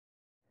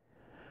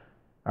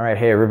All right,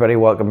 hey everybody,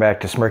 welcome back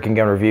to Smirking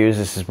Gun Reviews.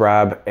 This is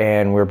Rob,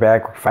 and we're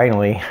back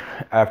finally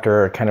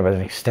after kind of an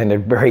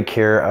extended break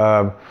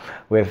here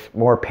with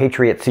more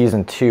Patriot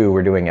Season 2.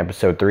 We're doing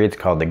Episode 3. It's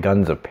called The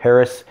Guns of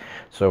Paris.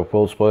 So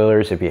full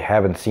spoilers if you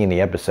haven't seen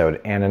the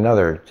episode. And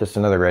just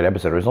another great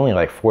episode. It was only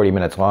like 40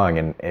 minutes long,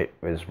 and it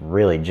was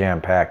really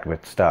jam-packed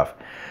with stuff.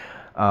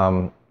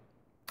 I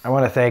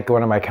want to thank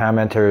one of my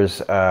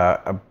commenters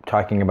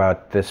talking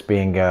about this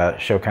being a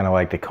show kind of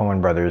like the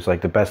Coen Brothers,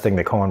 like the best thing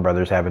the Coen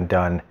Brothers haven't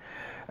done,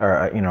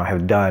 or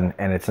have done,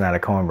 and it's not a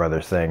Coen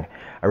Brothers thing.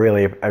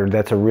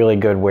 That's a really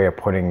good way of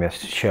putting this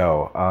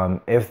show.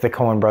 If the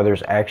Coen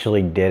Brothers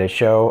actually did a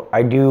show,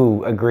 I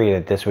do agree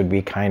that this would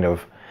be kind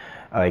of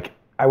like,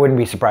 I wouldn't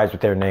be surprised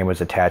if their name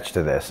was attached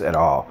to this at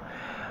all.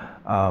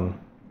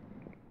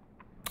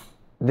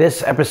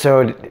 This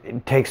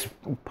episode takes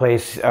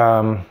place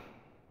right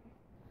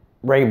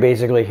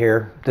basically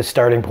here, the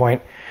starting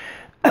point,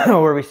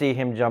 where we see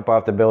him jump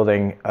off the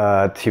building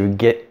to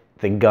get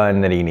the gun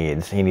that he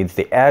needs. He needs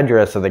the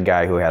address of the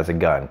guy who has a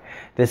gun.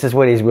 This is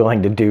what he's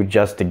willing to do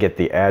just to get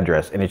the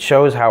address. And it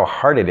shows how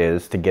hard it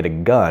is to get a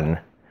gun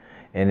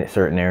in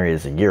certain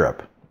areas of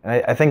Europe.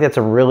 And I think that's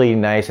a really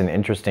nice and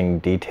interesting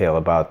detail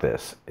about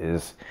this,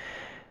 is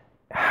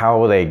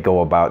how they go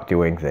about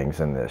doing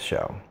things in this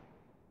show.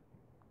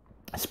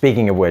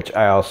 Speaking of which,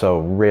 I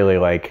also really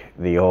like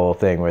the whole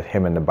thing with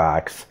him in the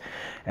box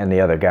and the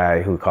other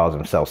guy who calls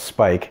himself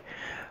Spike.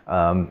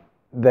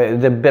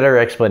 The better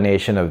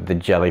explanation of the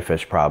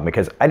jellyfish problem,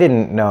 because I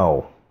didn't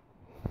know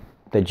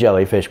that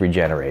jellyfish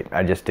regenerate.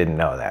 I just didn't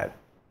know that.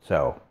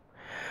 So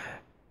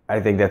I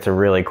think that's a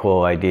really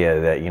cool idea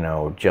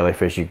that,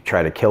 jellyfish, you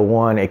try to kill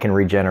one, it can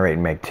regenerate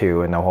and make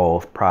two, and the whole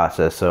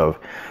process of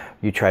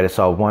you try to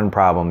solve one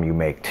problem, you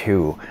make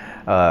two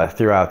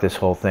throughout this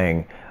whole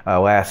thing.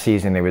 Last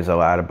season there was a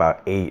lot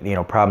about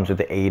problems with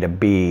the A to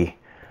B.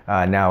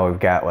 Now we've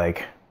got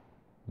like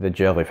the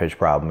jellyfish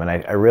problem, and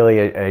I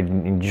really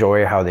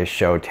enjoy how this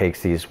show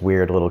takes these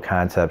weird little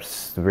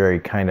concepts, very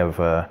kind of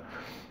I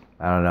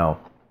don't know,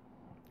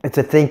 it's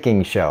a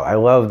thinking show. I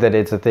love that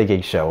it's a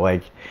thinking show.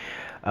 Like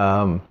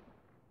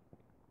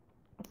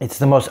it's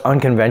the most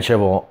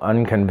unconventional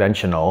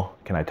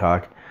can I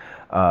talk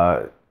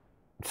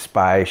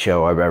spy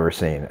show I've ever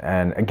seen.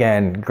 And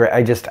again,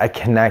 I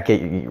cannot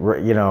get,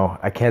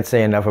 I can't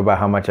say enough about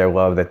how much I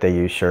love that they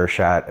use Sure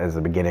Shot as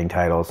the beginning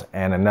titles.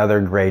 And another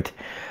great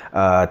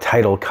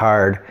title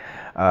card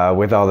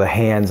with all the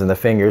hands and the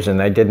fingers, and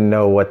I didn't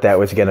know what that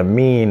was going to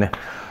mean.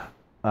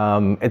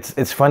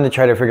 It's fun to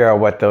try to figure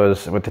out what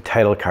the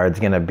title card's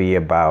going to be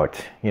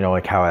about,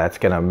 like how that's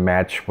going to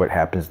match what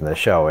happens in the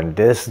show. And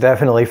this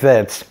definitely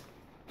fits.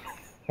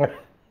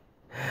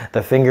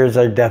 The fingers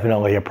are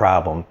definitely a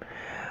problem.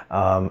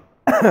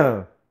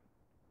 Another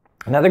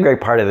great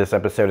part of this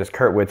episode is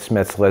Kurtwood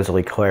Smith's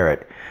Leslie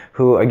Claret,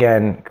 who,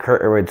 again,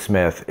 Kurtwood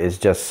Smith is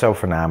just so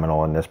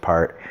phenomenal in this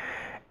part.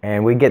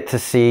 And we get to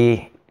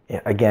see,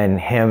 again,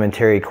 him and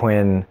Terry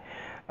Quinn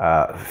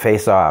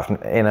face off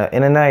in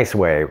a nice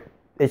way.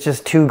 It's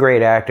just two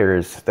great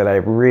actors that I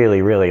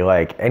really, really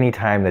like.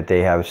 Anytime that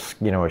they have,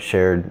 a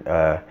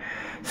shared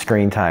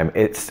screen time,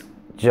 it's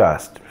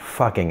just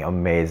fucking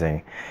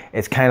amazing.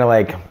 It's kind of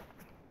like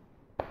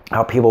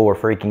how people were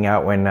freaking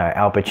out when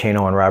Al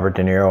Pacino and Robert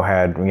De Niro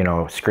had,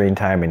 screen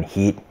time in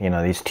Heat.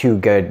 These two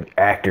good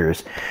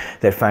actors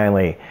that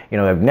finally,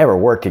 have never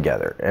worked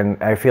together.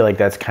 And I feel like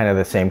that's kind of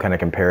the same kind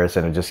of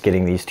comparison of just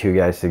getting these two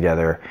guys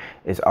together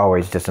is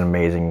always just an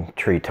amazing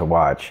treat to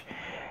watch.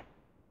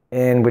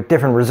 And with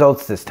different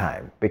results this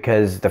time,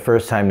 because the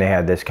first time they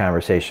had this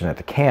conversation at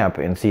the camp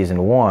in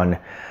season 1,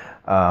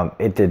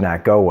 it did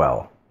not go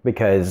well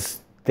because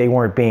they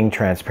weren't being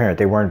transparent.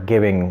 They weren't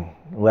giving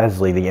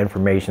Leslie the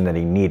information that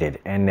he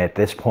needed. And at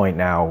this point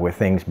now, with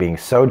things being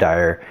so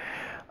dire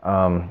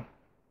and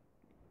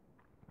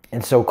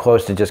so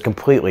close to just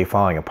completely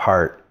falling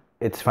apart,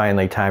 it's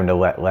finally time to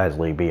let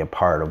Leslie be a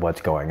part of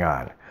what's going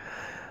on.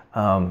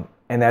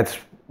 And that's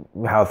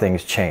how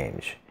things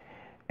change,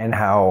 and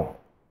how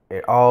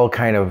it all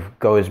kind of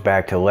goes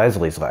back to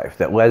Leslie's life,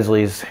 that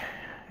Leslie's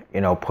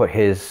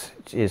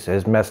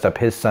has messed up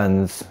his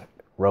son's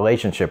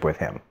relationship with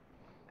him,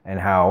 and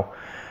how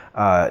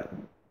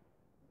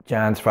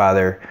John's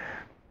father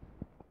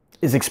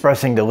is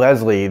expressing to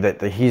Leslie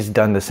that he's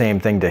done the same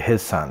thing to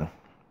his son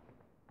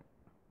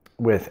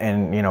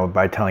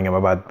by telling him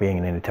about being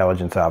an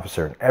intelligence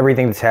officer.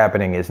 Everything that's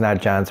happening is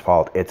not John's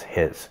fault, it's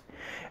his.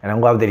 And I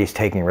love that he's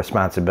taking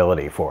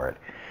responsibility for it.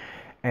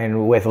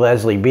 And with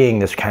Leslie being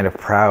this kind of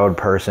proud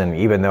person,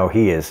 even though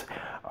he is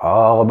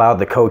all about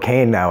the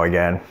cocaine now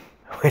again,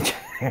 which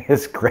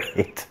is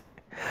great.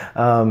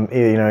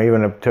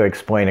 Even up to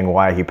explaining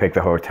why he picked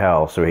the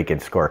hotel so he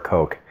could score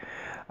coke.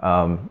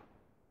 But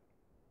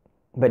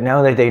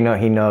now that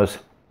he knows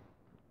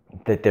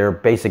that they're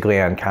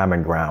basically on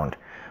common ground,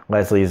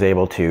 Leslie is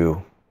able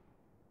to,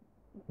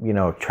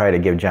 try to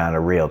give John a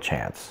real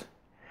chance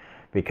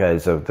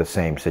because of the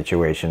same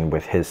situation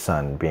with his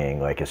son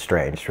being like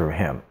estranged from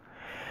him.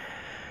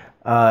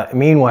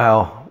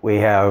 Meanwhile, we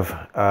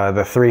have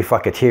the three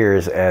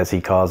fucketeers, as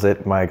he calls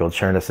it, Michael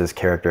Chernus's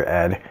character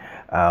Ed,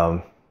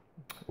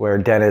 where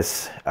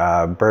Dennis,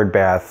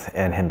 Birdbath,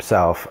 and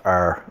himself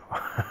are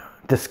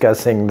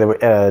discussing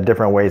the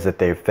different ways that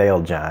they've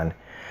failed John,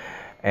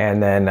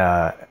 and then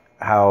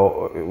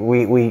how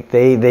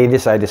they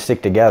decide to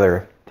stick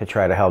together to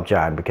try to help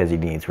John because he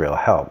needs real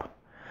help.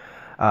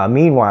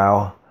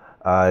 Meanwhile,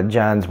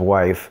 John's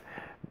wife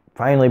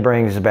finally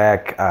brings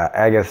back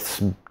Agatha's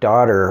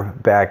daughter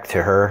back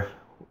to her,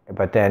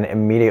 but then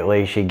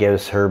immediately she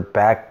gives her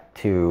back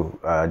to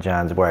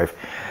John's wife.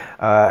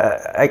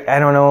 I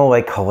don't know,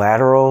 like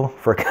collateral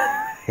for.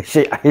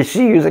 is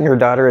she using her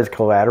daughter as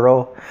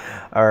collateral,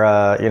 or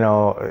I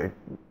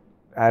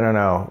don't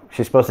know.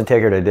 She's supposed to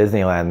take her to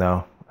Disneyland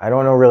though. I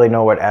don't really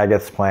know what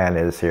Agatha's plan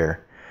is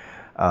here,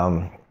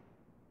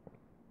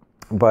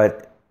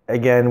 but.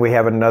 Again, we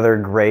have another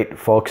great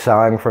folk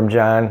song from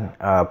John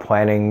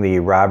planning the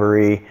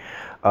robbery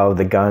of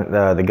the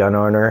gun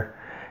owner,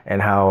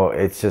 and how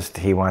it's just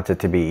he wants it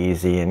to be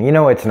easy, and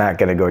it's not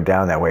going to go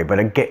down that way. But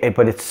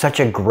it's such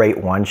a great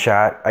one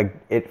shot.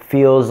 It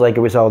feels like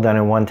it was all done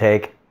in one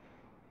take.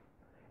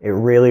 It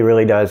really,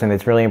 really does, and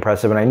it's really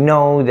impressive. And I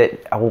know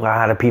that a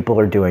lot of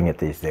people are doing it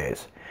these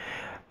days,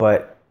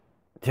 but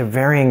to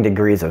varying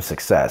degrees of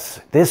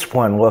success. This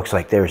one looks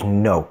like there's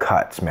no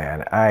cuts,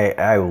 man.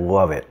 I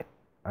love it.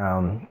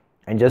 And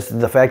just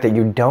the fact that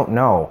you don't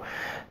know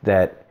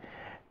that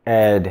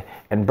Ed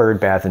and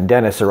Birdbath and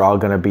Dennis are all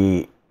going to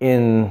be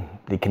in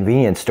the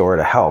convenience store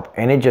to help,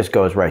 and it just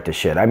goes right to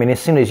shit. I mean, as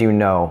soon as he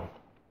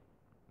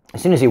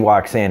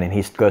walks in and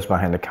he goes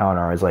behind the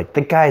counter, I was like,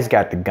 the guy's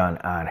got the gun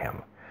on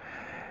him,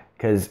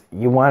 because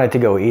you want it to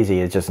go easy,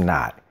 it's just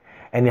not.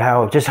 And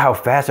how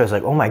fast I was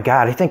like, oh my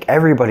god, I think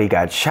everybody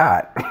got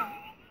shot.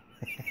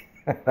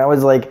 I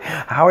was like,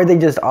 how are they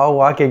just all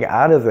walking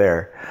out of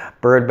there?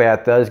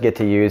 Birdbath does get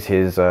to use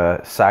his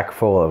sack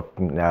full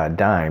of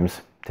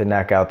dimes to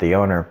knock out the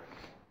owner.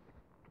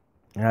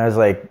 And I was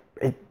like,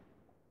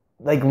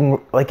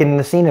 like in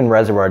the scene in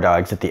Reservoir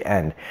Dogs at the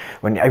end,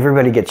 when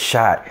everybody gets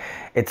shot,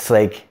 it's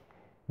like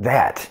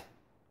that.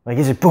 Like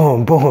it's just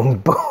boom, boom,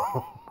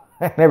 boom.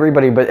 And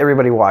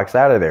everybody walks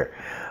out of there.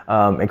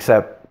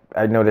 Except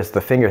I noticed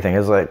the finger thing.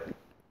 It's like,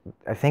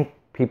 I think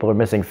people are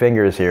missing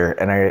fingers here,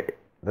 and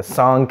the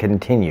song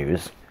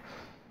continues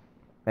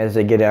as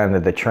they get onto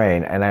the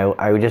train, and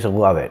I just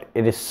love it.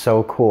 It is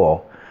so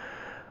cool.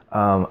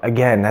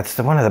 Again, that's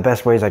one of the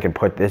best ways I can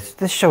put this.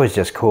 This show is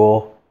just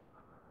cool,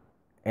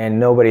 and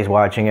nobody's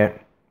watching it.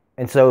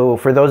 And so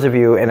for those of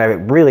you, and I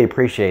really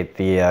appreciate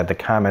the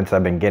comments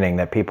I've been getting,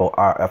 that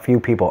a few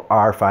people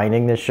are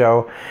finding this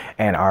show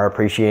and are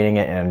appreciating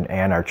it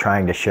and are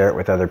trying to share it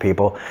with other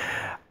people.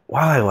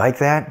 While I like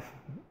that,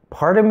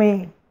 part of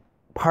me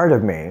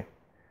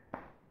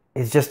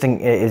is just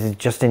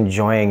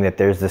enjoying that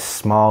there's this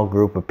small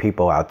group of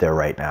people out there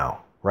right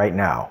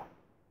now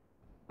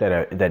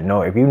that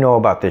know. If you know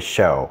about this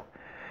show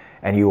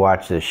and you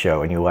watch this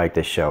show and you like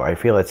this show, I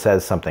feel it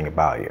says something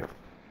about you.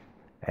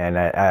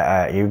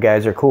 And you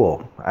guys are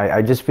cool.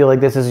 I just feel like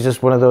this is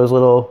just one of those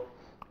little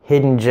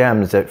hidden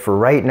gems that for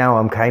right now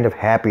I'm kind of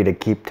happy to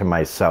keep to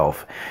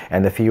myself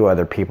and the few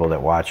other people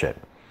that watch it.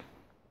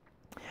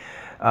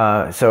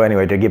 So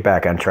anyway, to get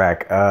back on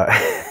track.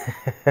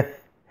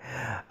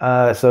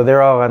 So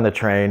they're all on the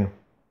train,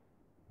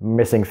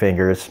 missing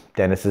fingers.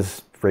 Dennis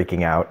is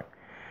freaking out.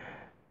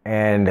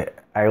 And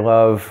I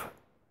love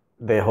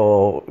the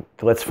whole,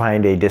 let's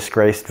find a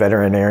disgraced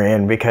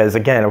veterinarian, because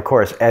again, of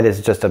course, Ed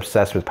is just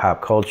obsessed with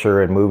pop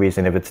culture and movies,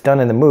 and if it's done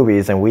in the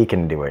movies, then we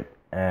can do it.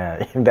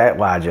 That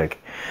logic.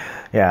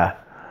 Yeah.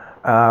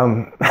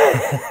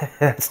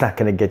 That's not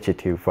going to get you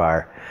too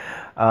far.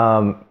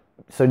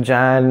 So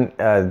John,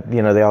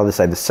 they all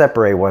decide to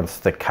separate once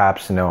the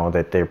cops know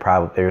that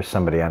there's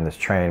somebody on this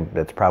train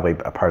that's probably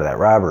a part of that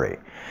robbery.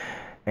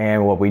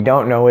 And what we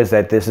don't know is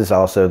that this is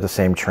also the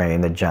same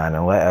train that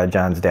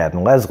John's dad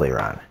and Leslie are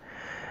on.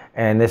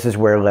 And this is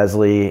where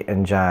Leslie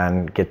and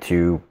John get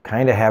to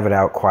kind of have it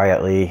out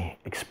quietly.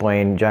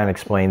 John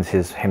explains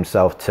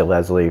himself to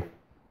Leslie.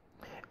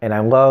 And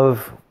I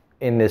love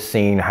in this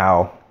scene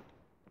how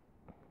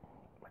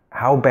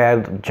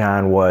bad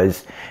John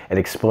was at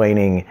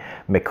explaining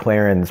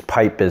McLaren's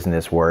pipe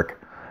business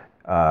work,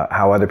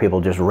 how other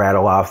people just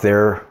rattle off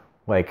their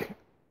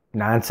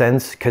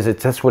nonsense, because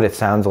that's what it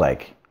sounds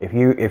like. If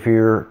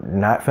you're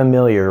not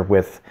familiar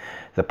with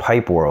the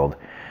pipe world,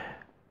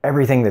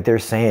 everything that they're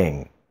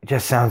saying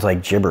just sounds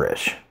like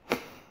gibberish.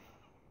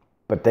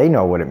 But they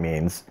know what it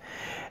means,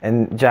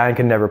 and John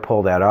can never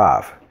pull that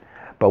off.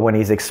 But when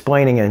he's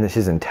explaining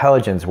his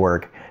intelligence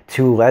work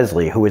to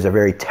Leslie, who is a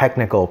very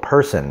technical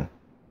person,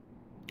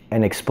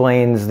 and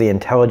explains the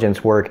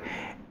intelligence work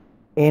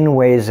in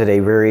ways that a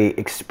very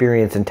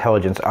experienced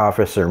intelligence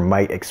officer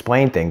might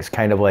explain things,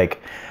 kind of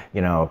like,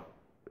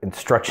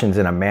 instructions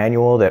in a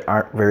manual that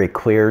aren't very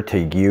clear to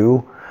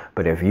you,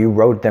 but if you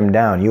wrote them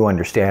down, you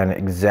understand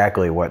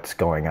exactly what's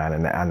going on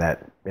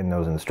in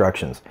those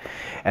instructions.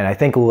 And I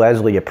think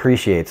Leslie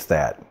appreciates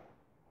that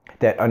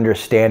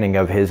understanding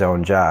of his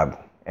own job.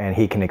 and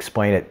he can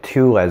explain it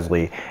to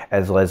Leslie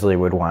as Leslie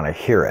would want to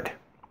hear it,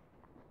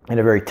 in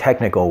a very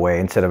technical way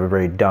instead of a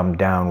very dumbed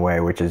down way,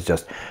 which is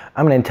just,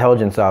 I'm an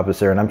intelligence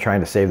officer and I'm trying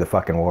to save the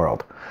fucking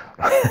world.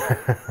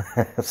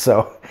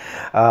 So,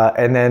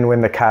 and then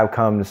when the cop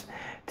comes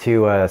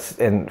to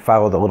and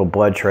follow the little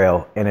blood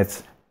trail, and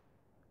it's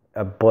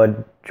a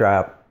blood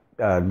drop,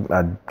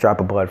 a drop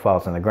of blood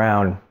falls on the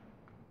ground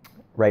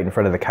right in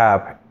front of the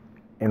cop,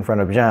 in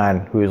front of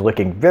John, who is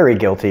looking very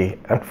guilty.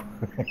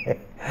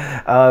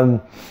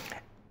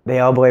 They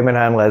all blame it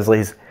on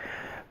Leslie's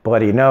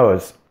bloody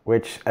nose,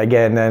 which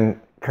again, then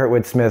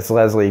Kurtwood Smith's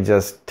Leslie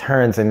just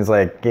turns and he's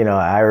like, you know,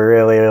 I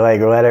really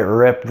like let it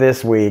rip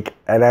this week.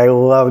 And I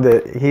loved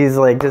it. He's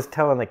like just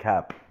telling the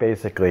cop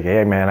basically,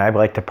 hey man, I'd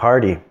like to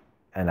party.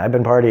 And I've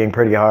been partying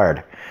pretty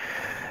hard.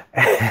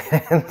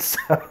 And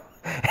so,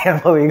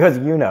 and Louis goes,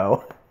 you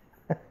know.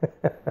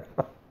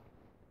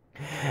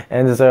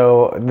 And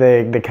so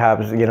the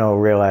cops, you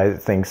know,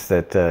 thinks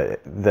that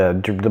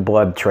the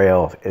blood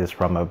trail is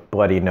from a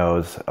bloody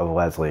nose of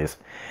Leslie's.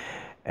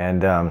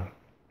 And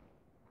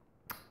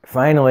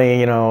finally,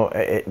 you know,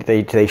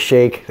 they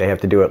shake. They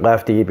have to do it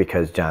lefty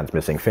because John's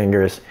missing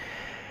fingers.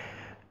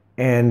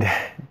 And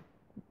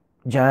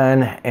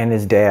John and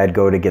his dad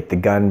go to get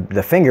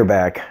the finger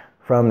back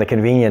from the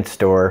convenience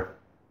store.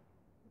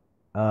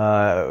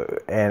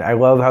 And I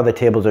love how the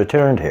tables are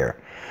turned here.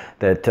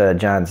 That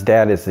John's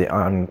dad is the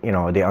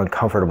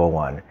uncomfortable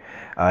one.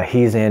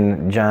 He's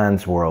in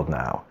John's world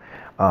now.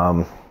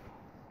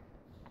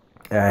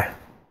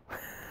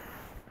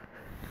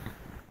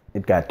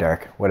 It got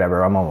dark.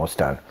 Whatever. I'm almost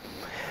done.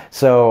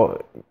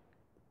 So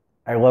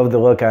I love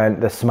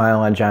the smile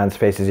on John's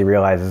face as he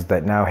realizes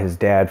that now his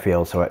dad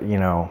feels so, you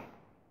know,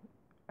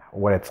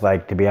 what it's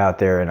like to be out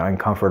there and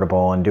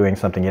uncomfortable and doing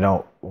something you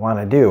don't want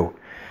to do.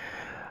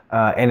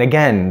 And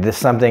again, this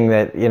is something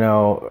that, you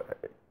know,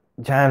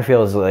 John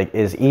feels like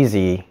is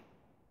easy,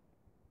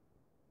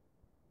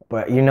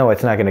 but you know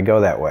it's not going to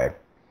go that way.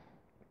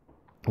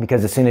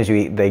 Because as soon as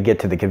they get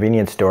to the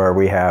convenience store,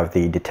 we have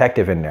the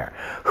detective in there,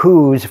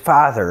 whose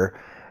father,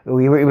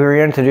 we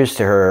were introduced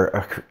to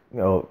her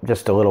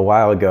just a little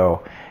while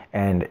ago,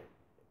 and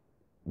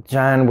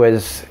John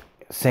was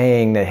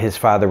saying that his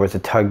father was a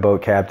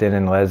tugboat captain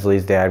and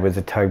Leslie's dad was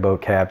a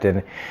tugboat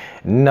captain.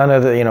 None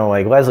of the, you know,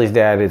 like Leslie's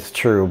dad is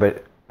true,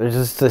 but there's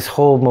just this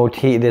whole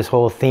motif, this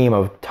whole theme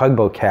of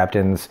tugboat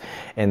captains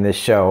in this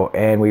show,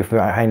 and we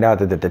find out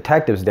that the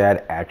detective's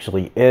dad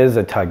actually is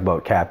a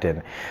tugboat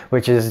captain,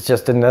 which is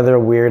just another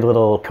weird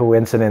little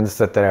coincidence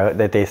that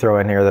they throw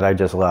in here that I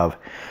just love.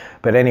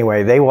 But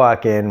anyway, they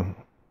walk in,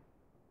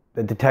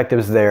 the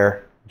detective's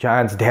there,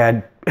 John's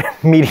dad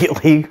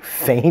immediately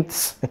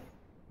faints,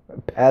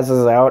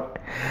 passes out,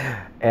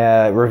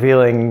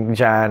 revealing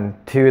John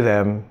to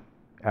them.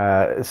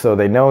 So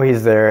they know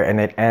he's there, and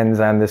it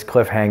ends on this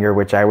cliffhanger,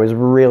 which I was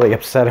really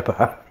upset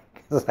about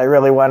because I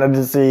really wanted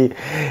to see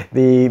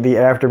the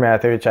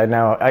aftermath, which I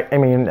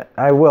mean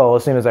I will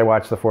as soon as I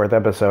watch the 4th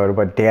episode.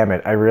 But damn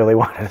it, I really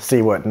wanted to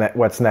see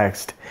what's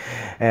next,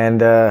 and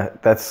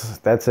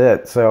that's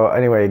it. So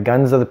anyway,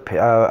 Guns of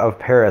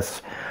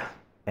Paris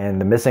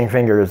and the missing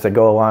fingers that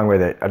go along with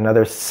it.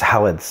 Another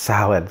solid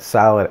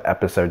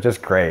episode.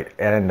 Just great.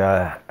 And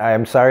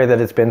I'm sorry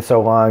that it's been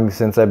so long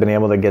since I've been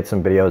able to get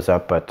some videos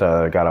up, but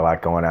I got a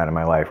lot going on in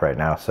my life right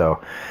now.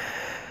 So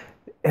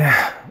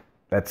yeah,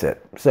 that's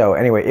it. So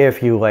anyway,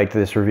 if you liked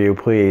this review,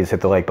 please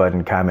hit the like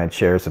button, comment,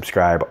 share,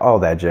 subscribe, all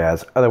that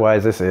jazz.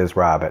 Otherwise, this is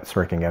Rob at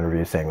Smirking Gun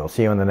Review saying we'll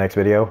see you in the next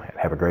video, and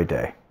have a great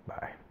day.